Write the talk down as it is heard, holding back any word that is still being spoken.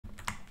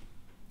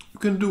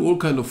can do all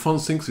kind of fun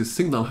things with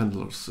signal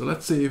handlers. So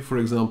let's say, for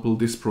example,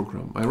 this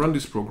program. I run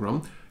this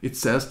program. It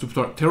says to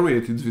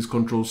terminate it with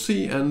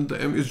Ctrl-c, and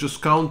it's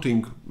just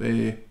counting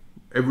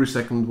every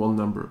second one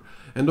number.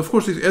 And of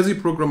course, as a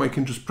program, I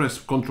can just press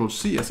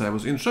Ctrl-c as I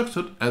was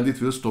instructed, and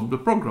it will stop the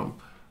program.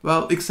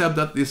 Well, except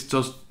that this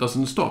just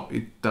doesn't stop.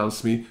 It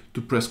tells me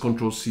to press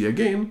Ctrl-c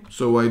again,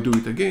 so I do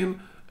it again.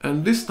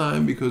 And this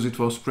time, because it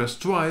was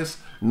pressed twice,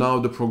 now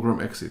the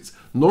program exits.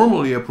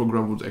 Normally, a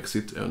program would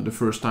exit on the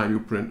first time you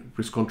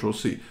press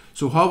Ctrl-c.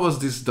 So how was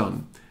this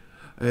done?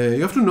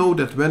 You have to know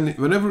that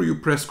whenever you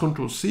press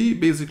Ctrl-c,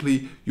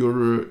 basically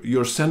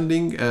you're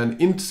sending an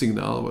int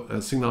signal,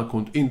 a signal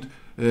count int,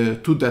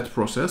 to that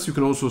process. You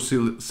can also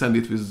still send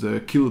it with the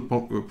kill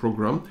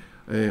program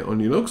on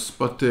Linux,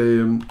 but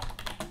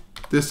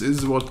this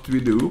is what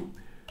we do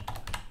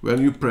when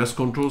you press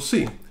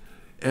Ctrl-c.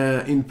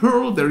 In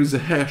Perl, there is a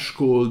hash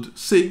called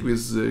sig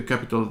with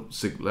capital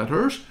SIG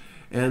letters,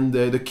 and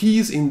the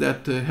keys in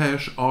that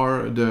hash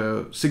are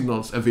the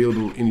signals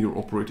available in your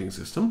operating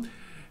system.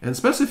 And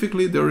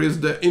specifically, there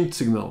is the int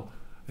signal.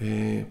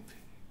 If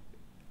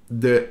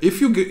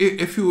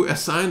you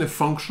assign a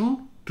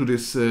function to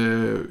this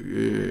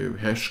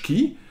hash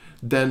key,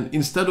 then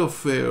instead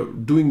of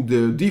doing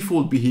the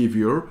default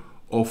behavior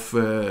of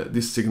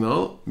this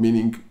signal,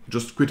 meaning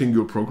just quitting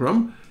your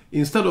program,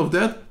 instead of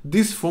that,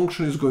 this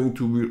function is going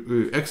to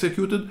be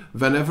executed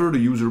whenever the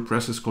user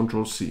presses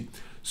Ctrl-c.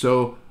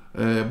 So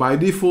by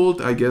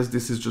default, I guess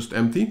this is just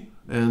empty,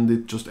 and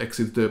it just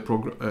exits the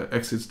program,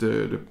 exits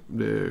the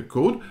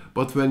code.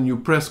 But when you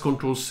press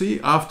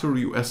Ctrl-c after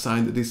you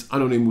assign this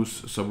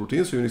anonymous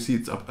subroutine, so you see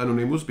it's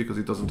anonymous because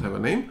it doesn't have a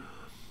name,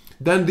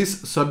 then this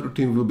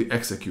subroutine will be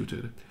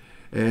executed.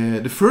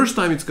 The first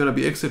time it's going to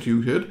be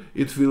executed,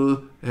 it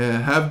will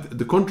have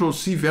the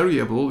Ctrl-c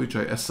variable, which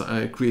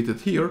I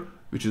created here,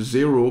 which is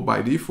 0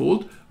 by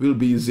default, will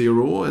be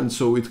 0, and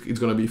so it's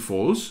going to be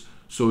false.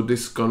 So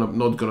this is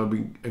not going to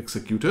be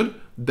executed.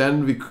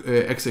 Then we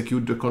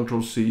execute the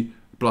Ctrl-c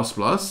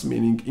 ++,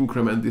 meaning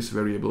increment this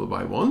variable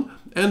by 1,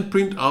 and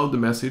print out the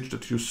message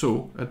that you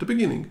saw at the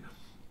beginning.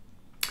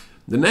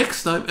 The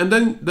next time, and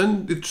then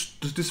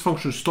this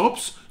function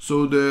stops,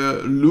 so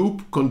the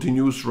loop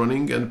continues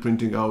running and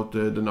printing out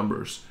the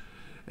numbers.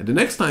 And the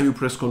next time you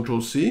press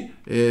Ctrl-c,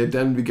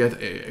 then we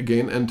get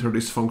again enter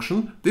this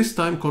function. This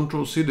time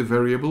Ctrl-c, the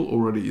variable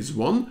already is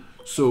 1,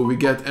 so we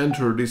get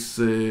enter this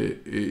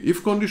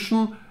if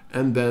condition,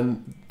 and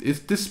then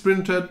it's this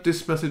printed,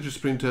 this message is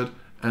printed,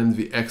 and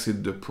we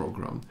exit the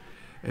program.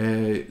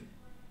 This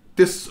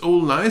is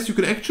all nice. You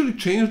can actually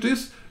change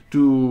this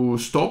to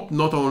stop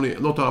not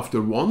after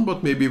 1,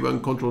 but maybe when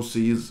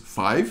Ctrl-c is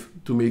 5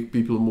 to make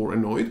people more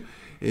annoyed.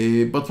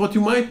 But what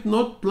you might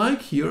not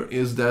like here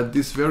is that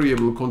this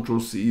variable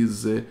Ctrl-c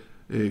is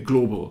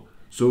global.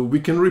 So we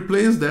can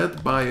replace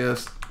that by a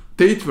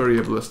state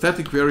variable, a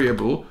static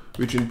variable,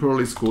 which in Perl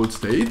is called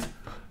state,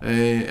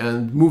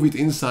 and move it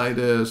inside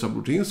a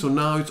subroutine. So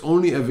now it's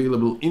only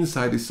available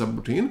inside this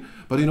subroutine.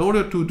 But in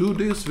order to do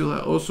this, we'll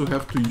also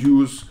have to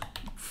use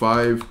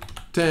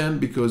 510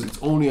 because it's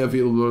only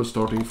available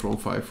starting from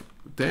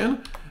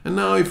 510. And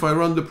now if I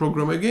run the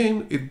program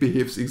again, it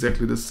behaves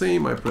exactly the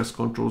same. I press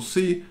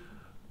Ctrl-c,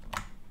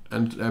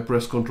 and I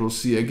press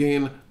Ctrl-c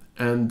again,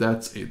 and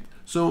that's it.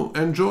 So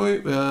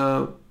enjoy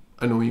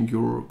annoying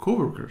your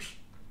coworkers.